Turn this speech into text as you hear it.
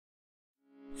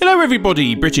Hello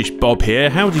everybody, British Bob here,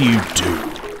 how do you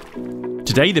do?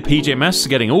 Today the PJ Masks are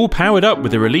getting all powered up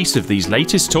with the release of these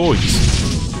latest toys.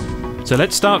 So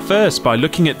let's start first by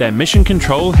looking at their Mission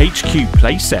Control HQ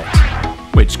playset,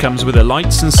 which comes with a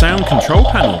lights and sound control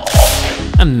panel,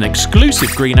 and an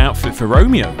exclusive green outfit for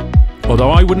Romeo,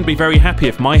 although I wouldn't be very happy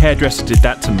if my hairdresser did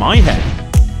that to my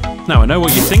head. Now I know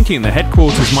what you're thinking, the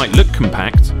headquarters might look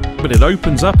compact, but it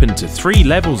opens up into 3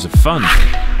 levels of fun.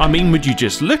 I mean, would you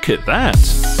just look at that?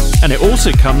 And it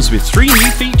also comes with 3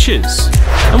 new features.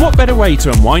 And what better way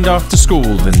to unwind after school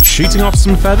than shooting off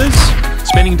some feathers,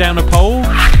 spinning down a pole,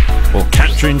 or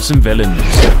capturing some villains?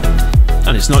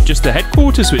 And it's not just the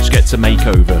headquarters which gets a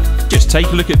makeover. Just take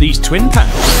a look at these twin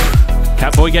packs.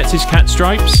 Catboy gets his cat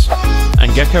stripes,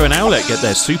 and Gecko and Owlette get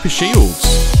their super shields.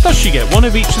 Thus you get one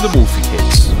of each of the Wolfy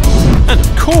Kids. And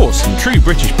of course, in true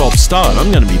British Bob style,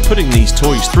 I'm going to be putting these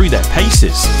toys through their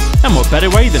paces. And what better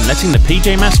way than letting the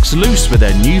PJ Masks loose with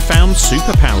their newfound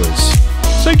superpowers.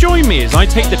 So join me as I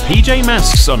take the PJ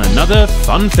Masks on another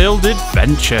fun-filled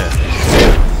adventure.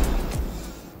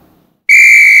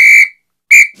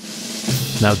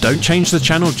 Now don't change the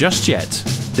channel just yet.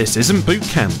 This isn't boot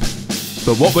camp.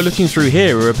 But what we're looking through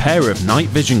here are a pair of night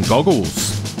vision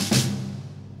goggles.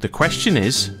 The question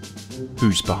is,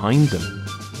 who's behind them?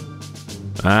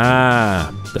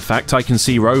 Ah, the fact I can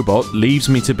see Robot leaves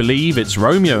me to believe it's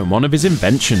Romeo and one of his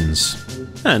inventions.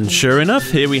 And sure enough,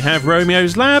 here we have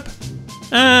Romeo's lab,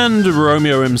 and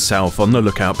Romeo himself on the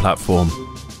lookout platform.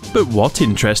 But what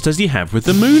interest does he have with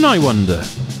the moon, I wonder?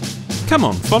 Come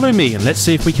on, follow me and let's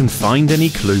see if we can find any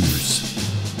clues.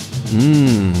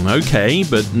 Okay,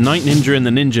 but Night Ninja and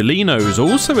the Ninjalinos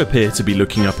also appear to be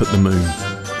looking up at the moon.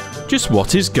 Just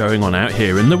what is going on out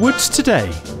here in the woods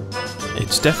today?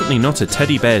 It's definitely not a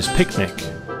teddy bear's picnic.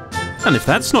 And if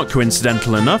that's not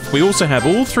coincidental enough, we also have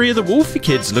all 3 of the Wolfy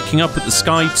Kids looking up at the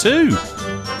sky too.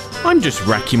 I'm just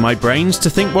racking my brains to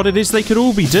think what it is they could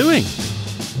all be doing.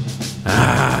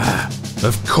 Ah,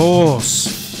 of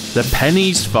course. The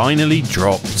penny's finally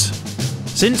dropped.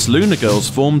 Since Luna Girls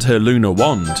formed her lunar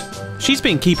wand, she's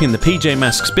been keeping the PJ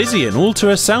Masks busy and all to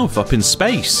herself up in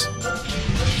space.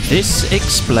 This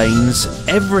explains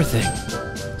everything.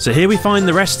 So here we find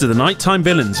the rest of the nighttime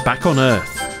villains back on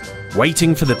Earth,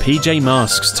 waiting for the PJ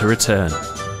Masks to return.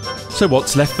 So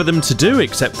what's left for them to do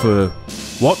except for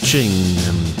watching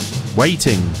and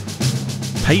waiting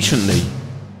patiently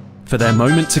for their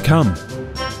moment to come?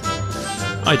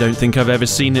 I don't think I've ever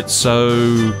seen it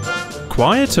so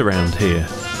quiet around here.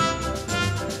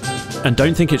 And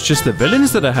don't think it's just the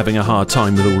villains that are having a hard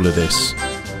time with all of this.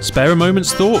 Spare a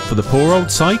moment's thought for the poor old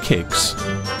sidekicks.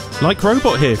 Like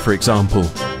Robot here, for example.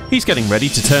 He's getting ready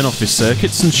to turn off his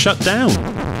circuits and shut down.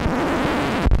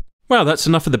 Well, that's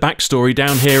enough of the backstory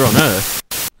down here on Earth.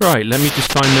 Right, let me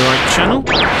just find the right channel.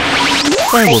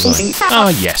 Where was I? Ah,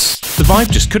 yes. The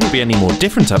vibe just couldn't be any more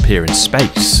different up here in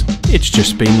space. It's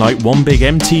just been like one big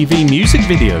MTV music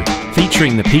video,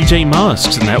 featuring the PJ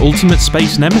Masks and their ultimate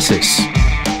space nemesis,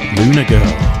 Luna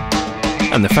Girl.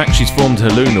 And the fact she's formed her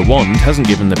lunar wand hasn't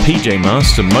given the PJ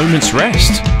Masks a moment's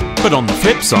rest. But on the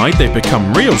flip side, they've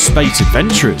become real space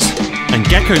adventurers, and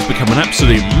Gecko's become an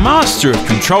absolute master of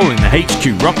controlling the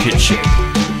HQ rocket ship.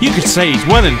 You could say he's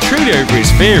well and truly over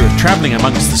his fear of travelling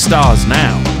amongst the stars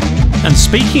now. And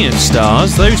speaking of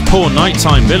stars, those poor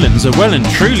nighttime villains are well and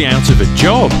truly out of a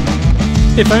job.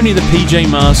 If only the PJ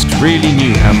Masks really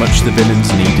knew how much the villains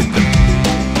needed them.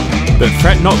 But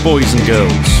fret not, boys and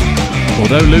girls.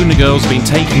 Although Luna Girl's been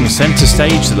taking centre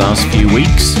stage the last few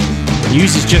weeks,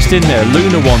 news is just in there,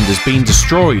 Luna Wand has been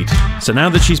destroyed. So now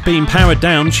that she's being powered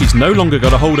down, she's no longer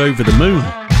got a hold over the moon.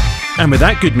 And with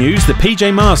that good news, the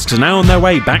PJ Masks are now on their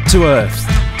way back to Earth.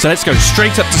 So let's go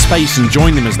straight up to space and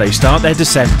join them as they start their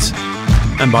descent.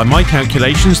 And by my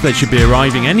calculations, they should be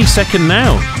arriving any second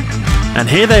now. And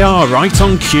here they are, right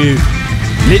on cue.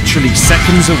 Literally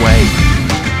seconds away.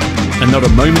 And not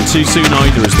a moment too soon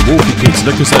either, as the Wolfy Kids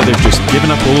look as though they've just given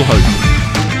up all hope.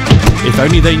 If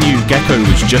only they knew Gecko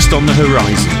was just on the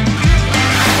horizon.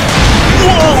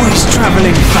 Whoa, he's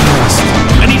travelling fast!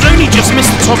 And he's only just missed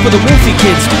the top of the Wolfy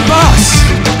Kids' bus!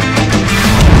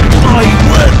 My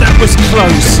word, that was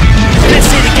close! Let's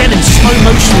see it again in slow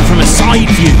motion from a side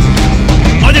view.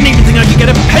 I didn't even think I could get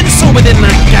a pencil within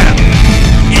that gap!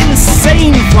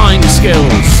 Insane flying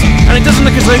skills! And it doesn't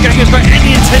look as though Gecko's got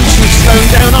any intention of slowing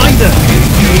down either.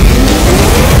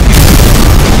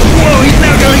 Whoa, he's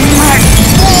now going back!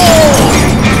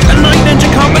 Whoa! And Night Ninja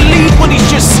can't believe what he's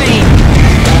just seen!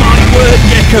 My word,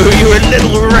 Gecko, you're a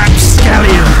little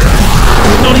rapscallion!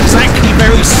 Not exactly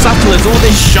very subtle, as all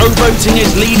this showboating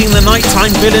is leading the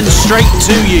nighttime villain straight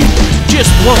to you.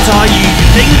 Just what are you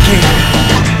thinking?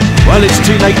 Well, Well, it's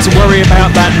too late to worry about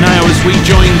that now as we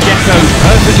join Gecko,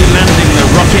 perfectly landing the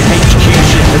rocket HQ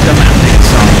ship at the landing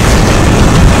site.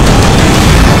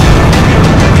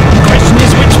 The question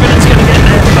is, which villain's going to get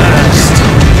there first?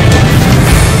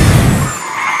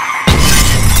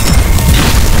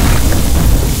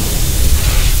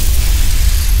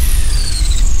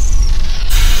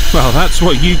 Well, that's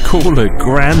what you call a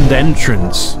grand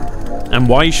entrance. And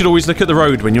why you should always look at the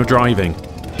road when you're driving.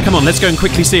 Come on, let's go and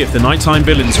quickly see if the nighttime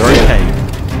villains are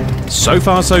okay. So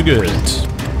far, so good.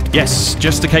 Yes,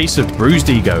 just a case of bruised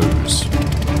egos.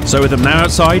 So with them now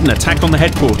outside, an attack on the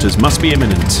headquarters must be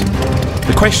imminent.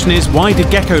 The question is, why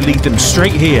did Gecko lead them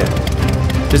straight here?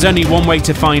 There's only one way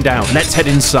to find out. Let's head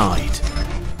inside.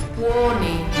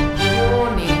 Warning,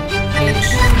 warning,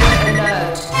 intruder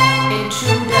alert,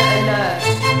 intruder alert.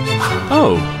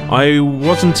 Oh, I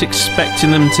wasn't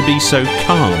expecting them to be so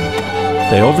calm.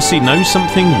 They obviously know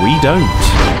something we don't.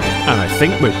 And I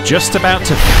think we're just about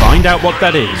to find out what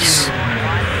that is.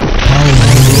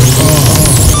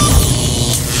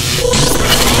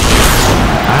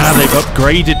 Ah, they've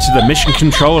upgraded to the Mission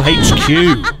Control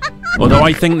HQ. Although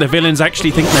I think the villains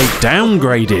actually think they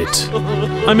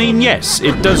downgraded. I mean, yes,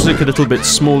 it does look a little bit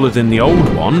smaller than the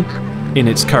old one, in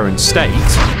its current state.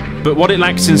 But what it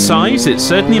lacks in size, it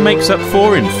certainly makes up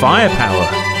for in firepower.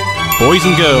 Boys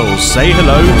and girls, say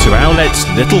hello to Owlette's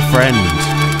little friend,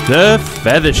 the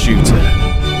Feather Shooter.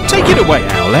 Take it away,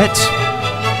 Owlette.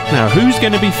 Now, who's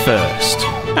going to be first?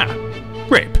 Ah,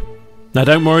 Rip. Now,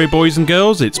 don't worry, boys and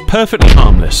girls, it's perfectly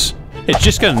harmless. It's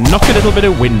just going to knock a little bit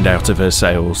of wind out of her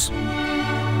sails.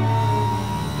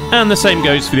 And the same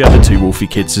goes for the other two Wolfy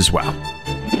Kids as well.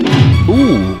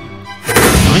 Ooh,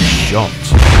 nice shot.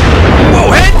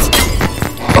 Whoa, hit!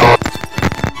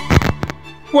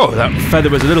 Whoa, that feather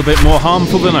was a little bit more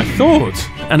harmful than I thought.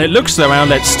 And it looks though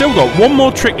Owlette's still got one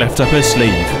more trick left up her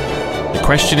sleeve. The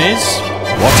question is,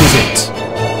 what is it?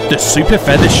 The Super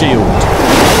Feather Shield.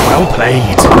 Well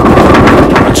played.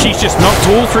 And she's just knocked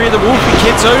all three of the Wolfy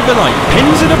Kids over like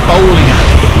pins in a bowling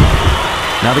alley.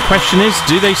 Now the question is,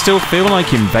 do they still feel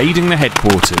like invading the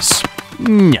headquarters?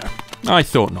 No, I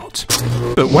thought not.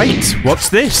 But wait, what's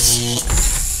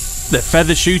this? The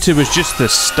Feather Shooter was just the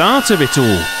start of it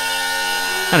all.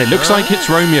 And it looks like it's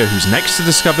Romeo who's next to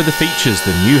discover the features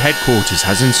the new headquarters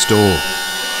has in store.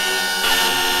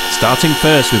 Starting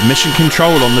first with mission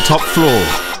control on the top floor.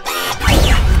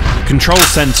 Control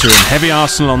center and heavy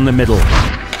arsenal on the middle.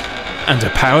 And a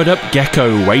powered up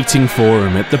Gecko waiting for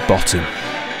him at the bottom.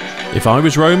 If I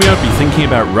was Romeo, I'd be thinking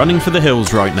about running for the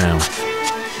hills right now.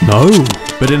 No,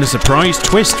 but in a surprise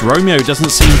twist, Romeo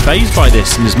doesn't seem fazed by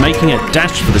this and is making a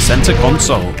dash for the center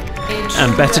console.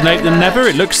 And better late than never,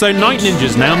 it looks though Night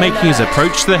Ninja's now making his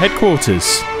approach to the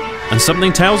headquarters. And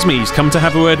something tells me he's come to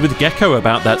have a word with Gecko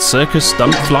about that circus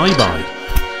stunt flyby.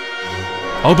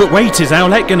 Oh, but wait, is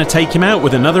Owlette going to take him out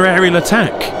with another aerial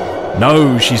attack?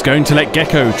 No, she's going to let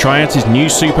Gecko try out his new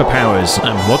superpowers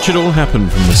and watch it all happen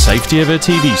from the safety of her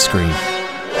TV screen.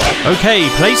 Okay,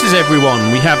 places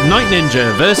everyone, we have Night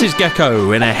Ninja versus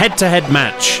Gecko in a head-to-head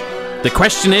match. The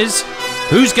question is,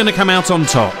 who's going to come out on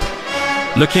top?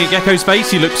 Looking at Gecko's face,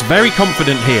 he looks very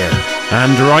confident here.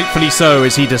 And rightfully so,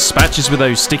 as he dispatches with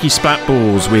those sticky splat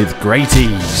balls with great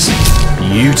ease.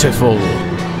 Beautiful.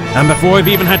 And before I've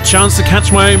even had chance to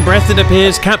catch my own breath, it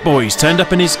appears Catboy's turned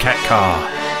up in his cat car.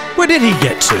 Where did he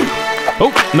get to?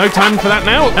 Oh, no time for that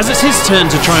now, as it's his turn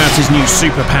to try out his new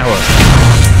superpower.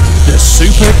 The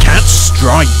Super Cat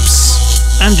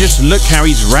Stripes. And just look how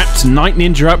he's wrapped Night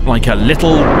Ninja up like a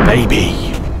little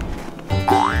baby.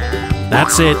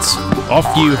 That's it.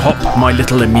 Off you hop, my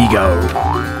little amigo.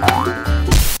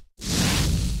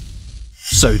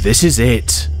 So this is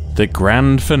it. The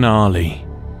grand finale.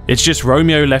 It's just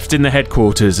Romeo left in the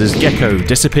headquarters as Gecko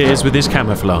disappears with his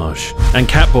camouflage. And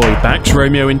Catboy backs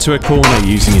Romeo into a corner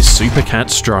using his Super Cat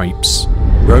Stripes.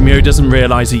 Romeo doesn't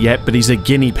realise it yet, but he's a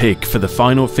guinea pig for the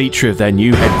final feature of their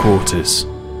new headquarters.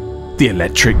 The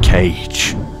electric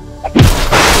cage.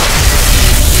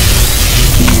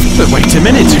 But wait a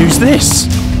minute, who's this?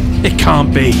 It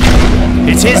can't be.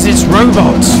 It is, it's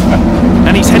Robot.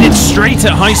 And he's headed straight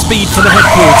at high speed for the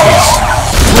headquarters.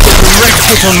 With a direct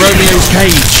hit on Romeo's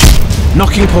cage,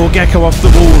 knocking poor Gecko off the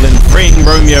wall and freeing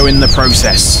Romeo in the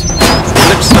process. It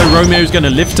looks as though Romeo's going to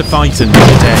live to fight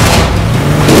another day.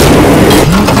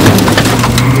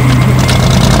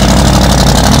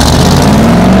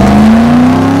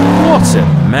 What a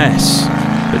mess.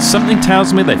 But something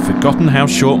tells me they've forgotten how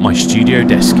short my studio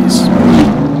desk is.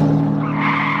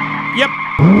 Yep.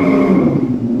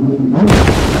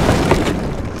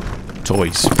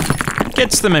 Toys.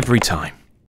 Gets them every time.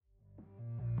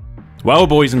 Well,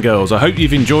 boys and girls, I hope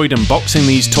you've enjoyed unboxing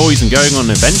these toys and going on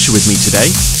an adventure with me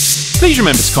today. Please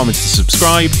remember to comment and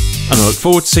subscribe, and I look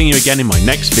forward to seeing you again in my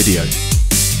next video.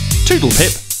 Toodle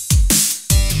pip!